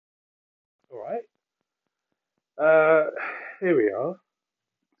All right. Uh, Here we are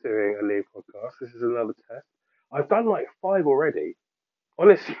doing a new podcast. This is another test. I've done like five already.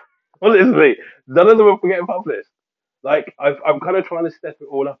 Honestly, honestly, none of them are getting published. I'm kind of trying to step it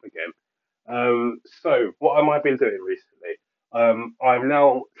all up again. So what am I been doing recently? I'm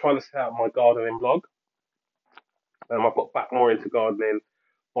now trying to set up my gardening blog. I've got back more into gardening,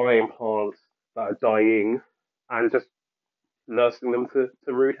 buying plants that are dying, and just nursing them to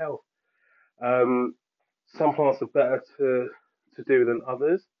rude health. Um, some plants are better to do than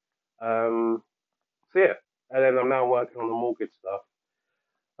others. Um, so yeah, and then I'm now working on the mortgage stuff.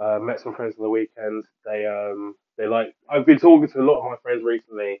 Met some friends on the weekend. They like I've been talking to a lot of my friends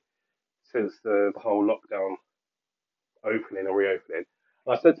recently since the whole lockdown opening or reopening.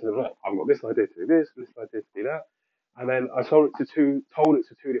 And I said to them, look, I've got this idea to do this idea to do that. And then I told it to two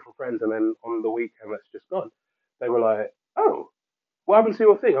different friends, and then on the weekend that's just gone, they were like, "Oh, what happened to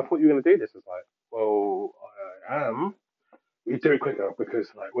your thing? I thought you were going to do this." I was like, "Well, I am. We do it quicker because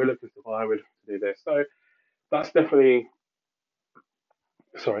like we're looking to buy, we're looking to do this." So that's definitely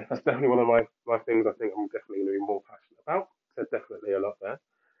that's definitely one of my things. I think I'm definitely going to be more passionate about. There's definitely a lot there.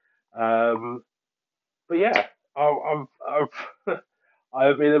 Um, but yeah, I've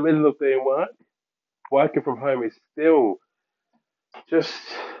I'm in the middle of doing work. Working from home is still just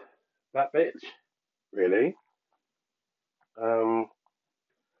that bitch, really. Um,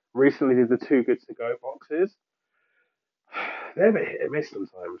 Recently did the Too Good to Go boxes. They're a bit hit and miss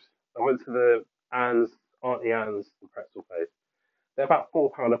sometimes. I went to the Auntie Anne's pretzel place. They're about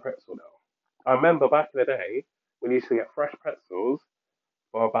 £4 a pretzel now. I remember back in the day when you used to get fresh pretzels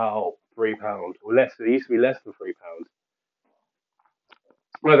for about £3 or less. They used to be less than £3.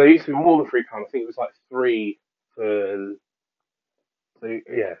 No, they used to be more than £3. I think it was like three for so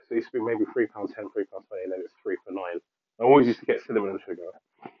yeah. So it used to be maybe £3.10, £3.20, and then it's three for nine. I always used to get cinnamon and sugar,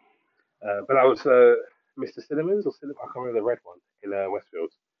 but that was Mr. Cinnamon's or Cinnamon. I can't remember the red one in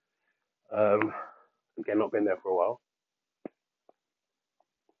Westfield. Um, Again, not been there for a while.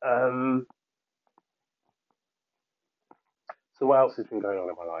 Um, so what else has been going on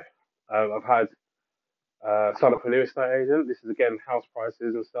in my life? I've had signed up for a new estate agent. This is again house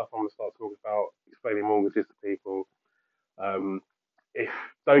prices and stuff. I'm gonna start talking about explaining mortgages to people. Um, if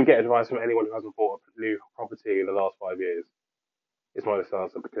Don't get advice from anyone who hasn't bought a new property in the last 5 years. Is my honest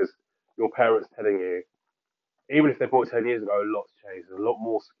answer because your parents telling you, even if they bought 10 years ago, a lot's changed. There's a lot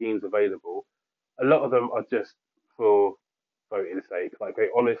more schemes available. A lot of them are just for voting's sake. Like they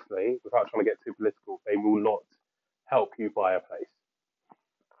honestly, without trying to get too political, they will not help you buy a place.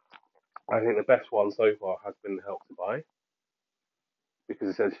 I think the best one so far has been Help to Buy because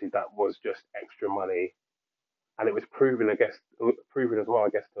essentially that was just extra money, and it was proven, I guess, proven as well, I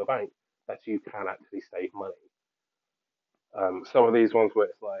guess, to a bank that you can actually save money. Some of these ones where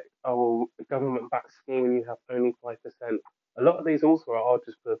it's like, oh, well, a government-backed scheme and you have only 5%. A lot of these also are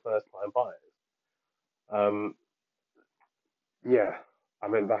just for first-time buyers. Um, yeah, I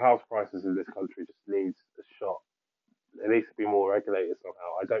mean, the house prices in this country just needs a shot. It needs to be more regulated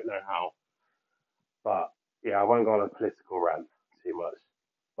somehow. I don't know how, but yeah, I won't go on a political rant too much.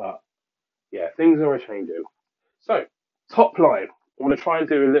 But yeah, things are changing. So, top line, I'm going to try and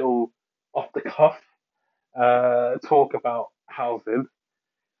do a little off the cuff talk about housing.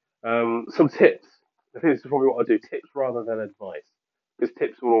 Some tips. I think this is probably what I do tips rather than advice because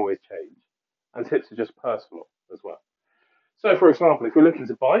tips will always change and tips are just personal as well. So, for example, if you're looking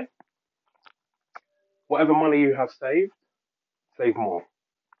to buy, whatever money you have saved, save more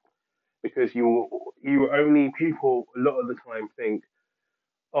because you only people a lot of the time think,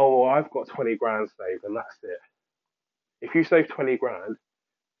 oh, well, I've got 20 grand saved and that's it. If you save 20 grand,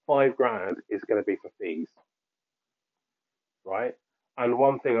 5 grand is going to be for fees, right? And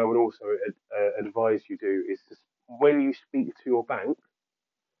one thing I would also advise you do is to, when you speak to your bank,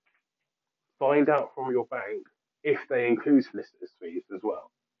 find out from your bank if they include solicitors fees as well.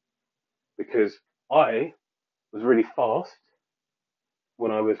 Because I was really fast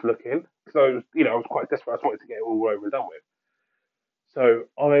when I was looking, because I was quite desperate. I just wanted to get it all over and done with. So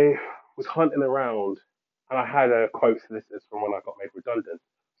I was hunting around, and I had a quote solicitors from when I got made redundant.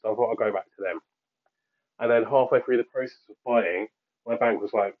 So I thought I'd go back to them. And then halfway through the process of buying, my bank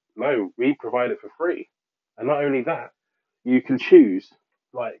was like, "No, we provide it for free." And not only that, you can choose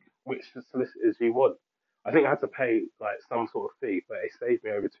like which solicitors you want. I think I had to pay like some sort of fee, but it saved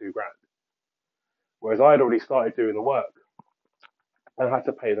me over 2 grand. Whereas I had already started doing the work and I had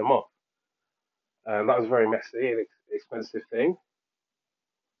to pay them off. And that was a very messy and expensive thing.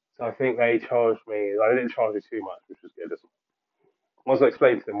 So I think they charged me. I didn't charge me too much, which was good. Once I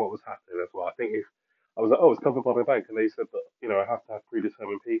explained to them what was happening as well, I think if I was like, "Oh, it's covered by my bank," and they said that I have to have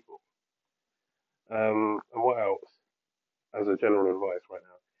predetermined people. And what else as a general advice right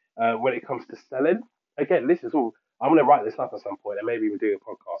now? When it comes to selling, again, this is all. I'm going to write this up at some point and maybe we do a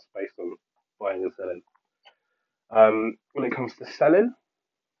podcast based on buying and selling. When it comes to selling,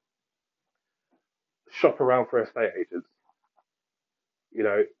 shop around for estate agents. You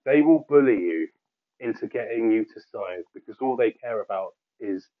know, they will bully you into getting you to sign because all they care about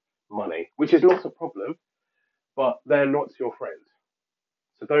is money, which is not a problem, but they're not your friend.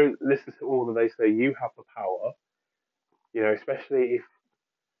 So don't listen to all that they say. You have the power, you know, especially if,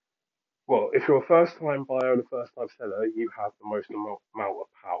 well, if you're a first time buyer and a first time seller, you have the most amount of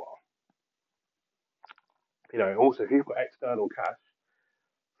power. You know, also, if you've got external cash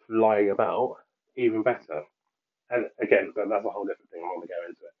lying about, even better. And again, but that's a whole different thing. I'm not going to go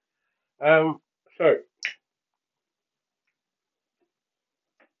into it. So,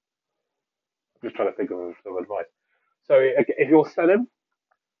 I'm just trying to think of some advice. So, if you're selling,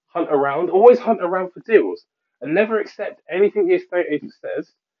 hunt around, always hunt around for deals, and never accept anything the estate agent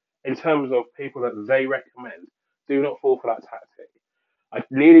says in terms of people that they recommend. Do not fall for that tactic. I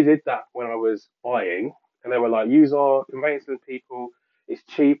nearly did that when I was buying, and they were like, use our conveyancing people, it's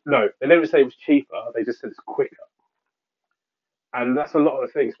cheap. No, they never say it was cheaper, they just said it's quicker. And that's a lot of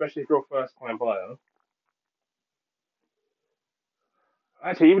the thing, especially if you're a first time buyer.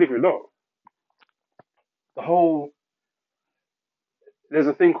 Actually, even if you're not, the whole, there's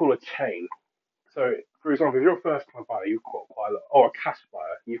a thing called a chain. So, for example, if you're a first time buyer, you've got quite a lot, or a cash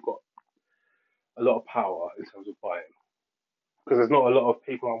buyer, you've got a lot of power in terms of buying because there's not a lot of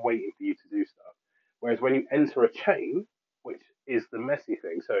people are waiting for you to do stuff. Whereas when you enter a chain, which is the messy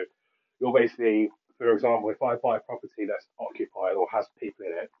thing, so you're basically, for example, if I buy a property that's occupied or has people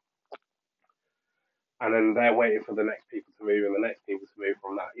in it, and then they're waiting for the next people to move and the next people to move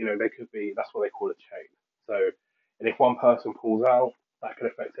from that, you know, they could be, that's what they call a chain. So, and if one person pulls out, that can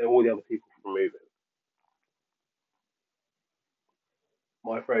affect all the other people from moving.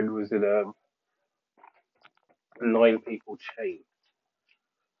 My friend was in a 9 people chain,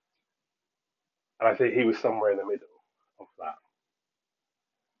 and I think he was somewhere in the middle of that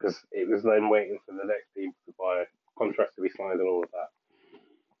because it was then waiting for the next people to buy, contracts to be signed, and all of that.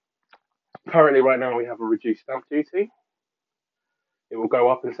 Currently, right now, we have a reduced stamp duty. It will go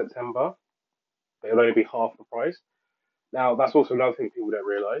up in September, but it'll only be half the price. Now, that's also another thing people don't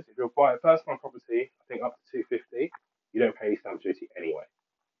realise. If you're buying a first-time property, I think up to 250, you don't pay any stamp duty anyway.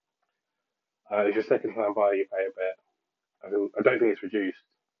 If you're a second-time buyer, you pay a bit. I don't think it's reduced,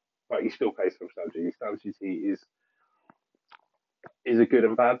 but you still pay some stamp duty. Stamp duty is a good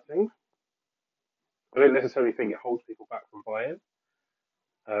and bad thing. I don't necessarily think it holds people back from buying.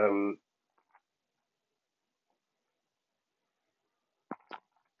 Um,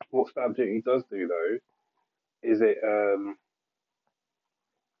 what stamp duty does do though is it. I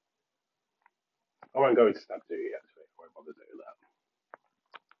won't go into stamp duty actually. I won't bother doing that.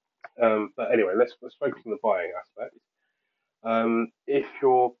 But anyway, let's focus on the buying aspect. If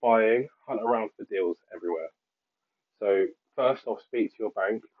you're buying, hunt around for deals everywhere. So first off, speak to your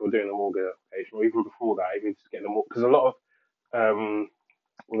bank if you're doing a mortgage application, or even before that, even just getting a mortgage. Because a lot of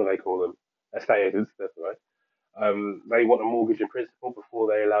what do they call them? Estate agents, that's right. They want a mortgage in principle before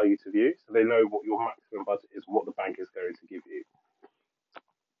they allow you to view, so they know what your maximum budget is, what the bank is going to give you,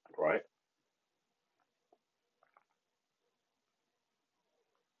 right?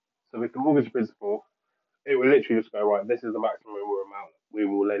 So with the mortgage in principle, it will literally just go right. This is the maximum amount we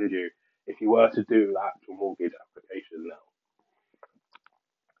will lend you if you were to do the actual mortgage application now.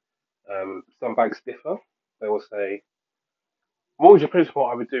 Some banks differ. They will say mortgage in principle.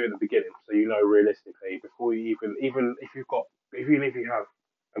 I would do in the beginning, so you know realistically before you even if you've got even if you have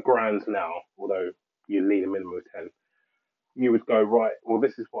a grand now, although you need a minimum of 10, you would go right. Well,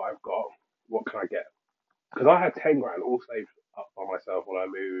 this is what I've got. What can I get? Because I had 10 grand all saved up by myself when I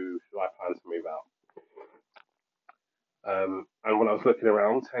moved. I planned to move out. And when I was looking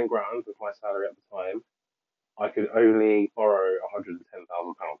around, 10 grand was my salary at the time. I could only borrow £110,000,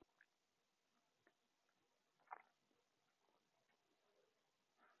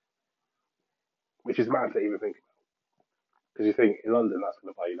 which is mad to even think about. Because you think in London that's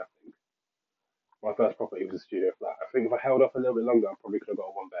going to buy you nothing. My first property was a studio flat. I think if I held off a little bit longer, I probably could have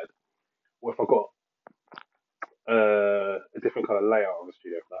got a one bed. Or if I got a different kind of layout of a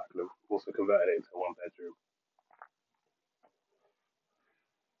studio flat, I could have also converted it into a one bedroom,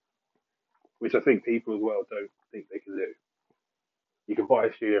 which I think people as well don't think they can do. You can buy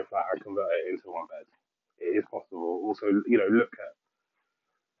a studio flat and convert it into one bed. It is possible. Also, you know, look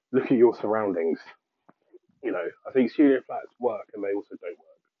at your surroundings. You know, I think studio flats work and they also don't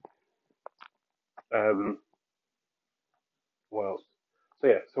work. What else? So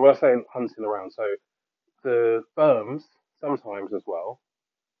yeah, so when I say hunting around, so the firms sometimes as well,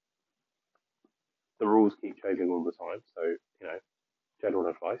 the rules keep changing all the time. So you know, general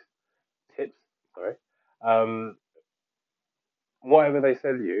advice, tips, sorry. Um, Whatever they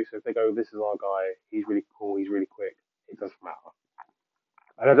sell you, so if they go, this is our guy, he's really cool, he's really quick, it doesn't matter.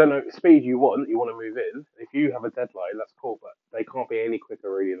 And I don't know, speed you want to move in. If you have a deadline, that's cool, but they can't be any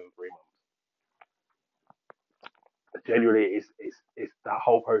quicker really than 3 months. Genuinely, it's that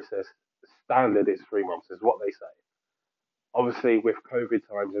whole process. Standard is 3 months, is what they say. Obviously, with COVID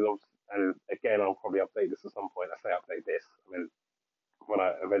times, and again, I'll probably update this at some point. I say update this. I mean, when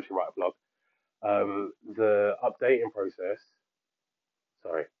I eventually write a blog, the updating process,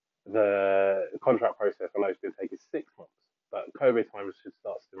 sorry, the contract process, I know it's going to take 6 months, but COVID times should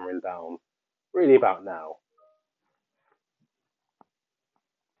start simmering down really about now.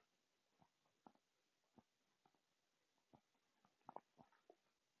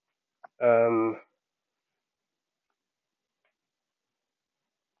 Um,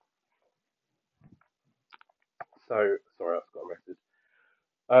 so sorry, I've got a message.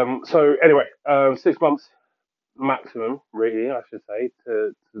 So anyway, 6 months maximum, really, I should say,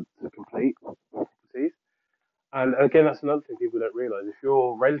 to complete properties. And again, that's another thing people don't realise. If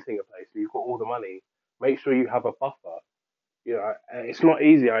you're renting a place and you've got all the money, make sure you have a buffer. You know, it's not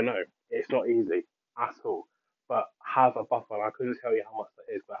easy. I know it's not easy at all. But have a buffer. And I couldn't tell you how much that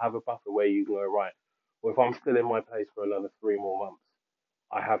is, but have a buffer where you can go right. Well, if I'm still in my place for another 3 more months,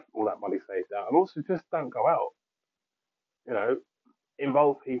 I have all that money saved out. And also, just don't go out. You know,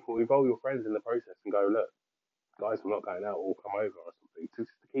 involve people, involve your friends in the process, and go look, guys, I'm not going out. We'll come over or something to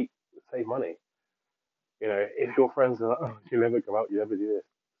keep save money. You know, if your friends are like, oh, you never go out, you never do this,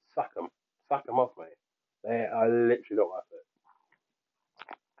 sack them off, mate. They are literally not worth it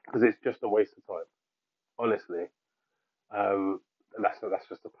because it's just a waste of time, honestly. And that's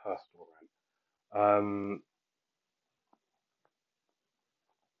just a personal rant.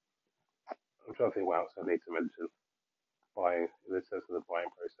 I'm trying to think what else I need to mention buying in the sense of the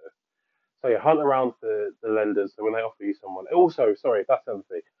buying process. So yeah, hunt around for the lenders. So when they offer you someone, also sorry, that's the other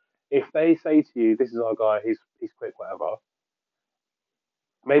thing. If they say to you, "This is our guy, he's quick, whatever,"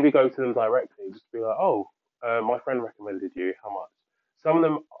 maybe go to them directly. Just be like, "Oh, my friend recommended you. How much?" Some of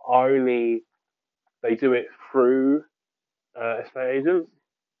them only they do it through estate agents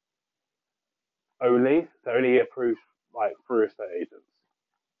only. They're only approved like through estate agents,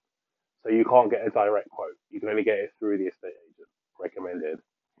 so you can't get a direct quote. You can only get it through the estate agent recommended.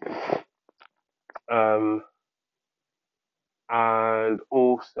 Um, and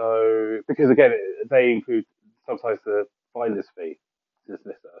also because again they include sometimes the finder's fee to the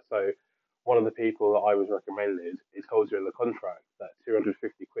solicitor. So one of the people that I was recommended, it told you in the contract that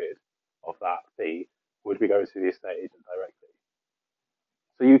 250 quid of that fee would be going to the estate agent directly.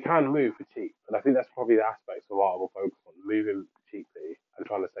 So you can move for cheap, and I think that's probably the aspects of what I will focus on: moving cheaply and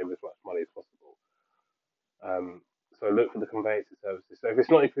trying to save as much money as possible. So look for the conveyancing services. So if it's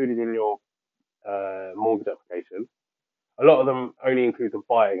not included in your mortgage application, a lot of them only include the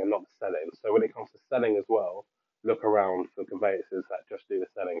buying and not the selling. So when it comes to selling as well, look around for conveyancers that just do the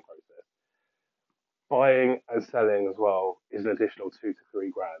selling process. Buying and selling as well is an additional 2 to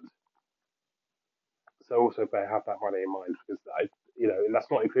 3 grand. So also have that money in mind because and that's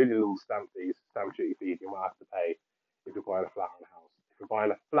not including all the stamp fees, stamp duty fees you might have to pay if you're buying a flat or a house. If you're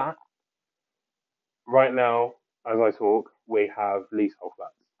buying a flat, right now, as I talk, we have leasehold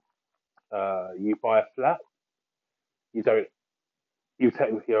flats. You buy a flat, you don't, you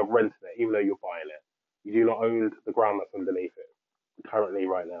technically are renting it, even though you're buying it. You do not own the ground that's underneath it currently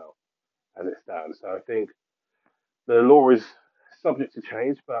right now as it stands. So I think the law is subject to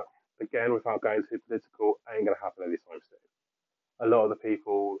change, but again, without going too political, ain't going to happen anytime soon. A lot of the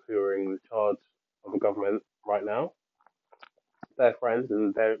people who are in charge of the government right now, their friends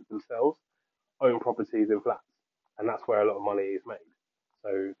and their themselves own properties in flats, and that's where a lot of money is made.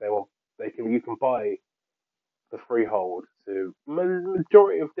 So you can buy the freehold to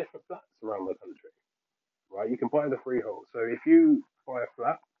majority of different flats around the country, right? You can buy the freehold. So if you buy a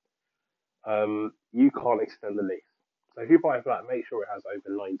flat, you can't extend the lease. So if you buy a flat, make sure it has over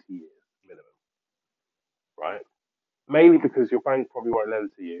 90 years minimum, right? Mainly because your bank probably won't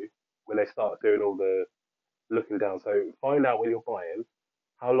lend to you when they start doing all the looking down. So find out when you're buying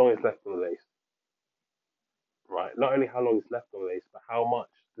how long is left on the lease, right? Not only how long is left on the lease, but how much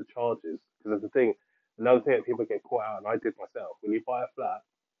the charges. Because that's the thing. Another thing that people get caught out, and I did myself. When you buy a flat,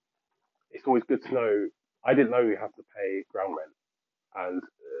 it's always good to know. I didn't know you have to pay ground rent and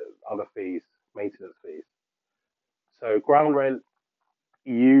other fees, maintenance fees. So ground rent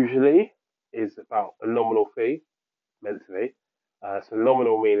usually is about a nominal fee meant to be, So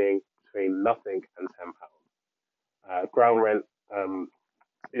nominal meaning between nothing and £10. Ground rent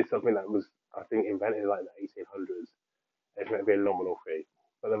is something that was, I think, invented in like the 1800s. It's meant to be a nominal fee.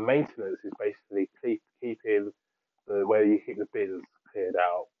 But the maintenance is basically keeping the where you keep the bins cleared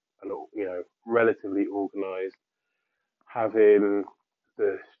out and relatively organised. Having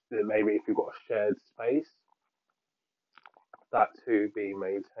the maybe if you've got a shared space, that to be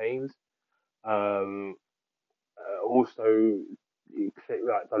maintained. Um, Also,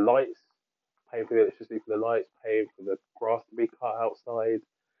 like the lights, paying for the electricity for the lights, paying for the grass to be cut outside,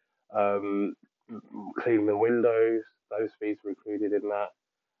 um, cleaning the windows. Those fees are included in that.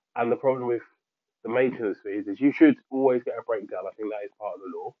 And the problem with the maintenance fees is you should always get a breakdown. I think that is part of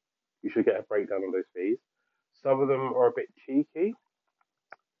the law. You should get a breakdown of those fees. Some of them are a bit cheeky,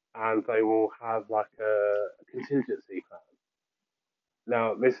 and they will have like a contingency plan.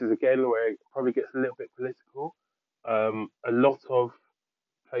 Now, this is again where it probably gets a little bit political. A lot of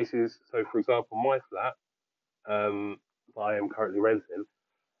places, so for example, my flat that I am currently renting,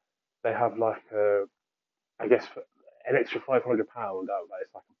 they have like I guess an extra £500 out there.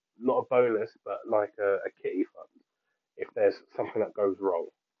 It's like not a bonus, but like a kitty fund if there's something that goes wrong.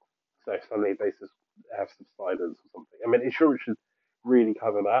 So if suddenly they just have subsidence or something. I mean, insurance should really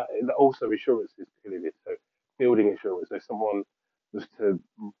cover that. And also, insurance is included. So building insurance. So if someone was to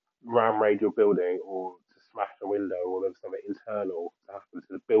ram raid your building or to smash a window or there's something internal to happen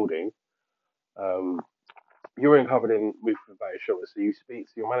to the building, um, you're covered in with that insurance. So you speak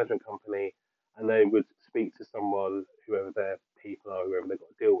to your management company, and they would speak to someone, whoever their people are, whoever they've got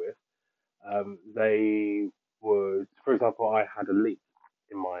to deal with. They would, for example, I had a leak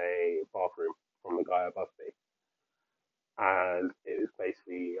in my bathroom from the guy above me, and it was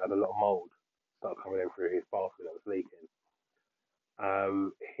basically had a lot of mold start coming in through his bathroom that was leaking.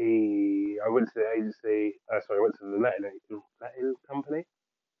 I went to the agency, sorry, I went to the letting company,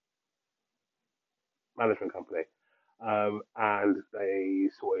 management company, and they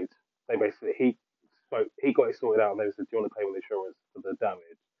basically, he got it sorted out, and they said, do you want to claim the insurance for the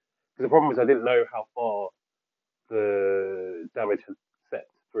damage? Because the problem is I didn't know how far the damage had set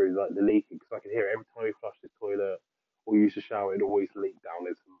through, like the leaking, because I could hear it every time we flushed the toilet or used the shower, it always leaked down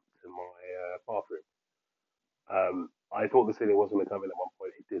into to my bathroom. I thought the ceiling was going to come in at one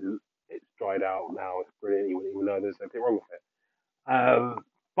point. It didn't. It's dried out now. It's brilliant. You wouldn't even know there's anything wrong with it.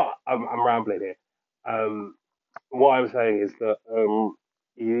 But I'm rambling here. Um, what I'm saying is that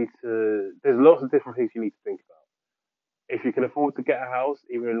you need to. There's lots of different things you need to think about. If you can afford to get a house,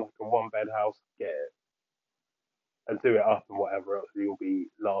 even like a one bed house, get it and do it up and whatever else. You'll be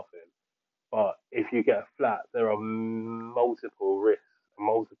laughing. But if you get a flat, there are multiple risks,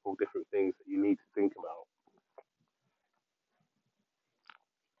 multiple different things that you need to think about.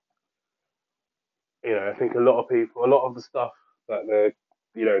 I think a lot of the stuff that the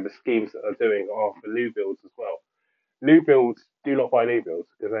schemes that are doing are for new builds as well. New builds, do not buy new builds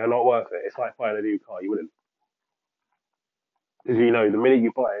because they are not worth it. It's like buying a new car. You wouldn't, because the minute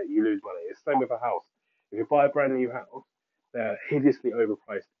you buy it, you lose money. It's the same with a house. If you buy a brand new house, they're hideously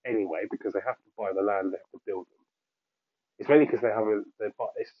overpriced anyway because they have to buy the land, they have to build them. It's mainly because they haven't.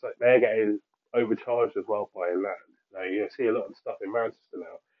 They're getting overcharged as well buying land. Now you see a lot of stuff in Manchester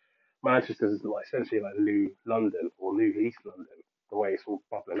now. Manchester is like essentially like new London or new East London. The way it's all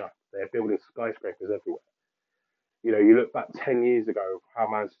bubbling up, they're building skyscrapers everywhere. You look back 10 years ago how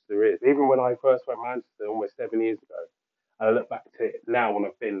Manchester is. Even when I first went to Manchester almost 7 years ago, and I look back to it now when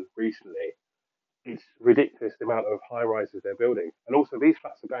I've been recently, it's ridiculous the amount of high rises they're building. And also these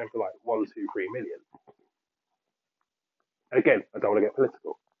flats are going for like 1, 2, 3 million. And again, I don't want to get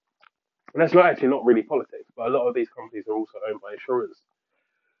political. And that's not actually not really politics, but a lot of these companies are also owned by insurance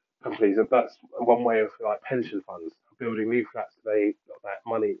companies, and that's one way of like pension funds building new flats. They got that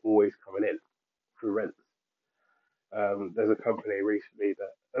money always coming in through rent. There's a company recently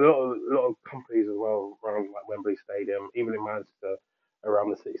that a lot of companies as well around like Wembley Stadium, even in Manchester, around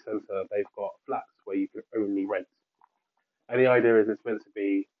the city centre, they've got flats where you can only rent. And the idea is it's meant to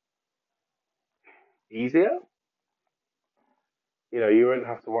be easier. You won't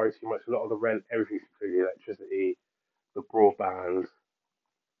have to worry too much. A lot of the rent, everything's included: electricity, the broadband,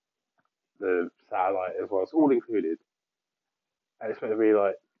 the satellite as well. It's all included, and it's meant to be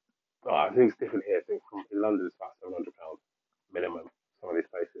like, I think it's different here. I think from in London it's about £700 minimum. Some of these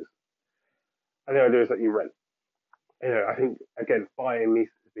places, and the idea is that you rent. I think again, buying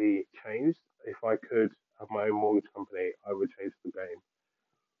needs to be changed. If I could have my own mortgage company, I would change the game.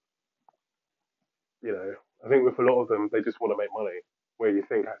 I think with a lot of them, they just want to make money. Where you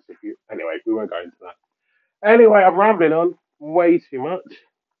think actually, if you anyway, we won't go into that. Anyway, I'm rambling on way too much.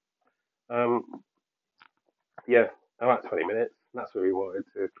 Um, yeah, I'm at 20 minutes. And that's what we wanted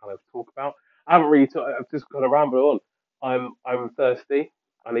to kind of talk about. I haven't really. I've just kind of rambled on. I'm thirsty.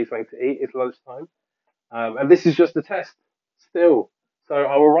 I need something to eat. It's lunchtime, and this is just a test still. So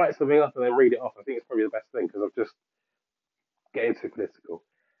I will write something up and then read it off. I think it's probably the best thing because I'm just getting too political.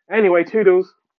 Anyway, toodles.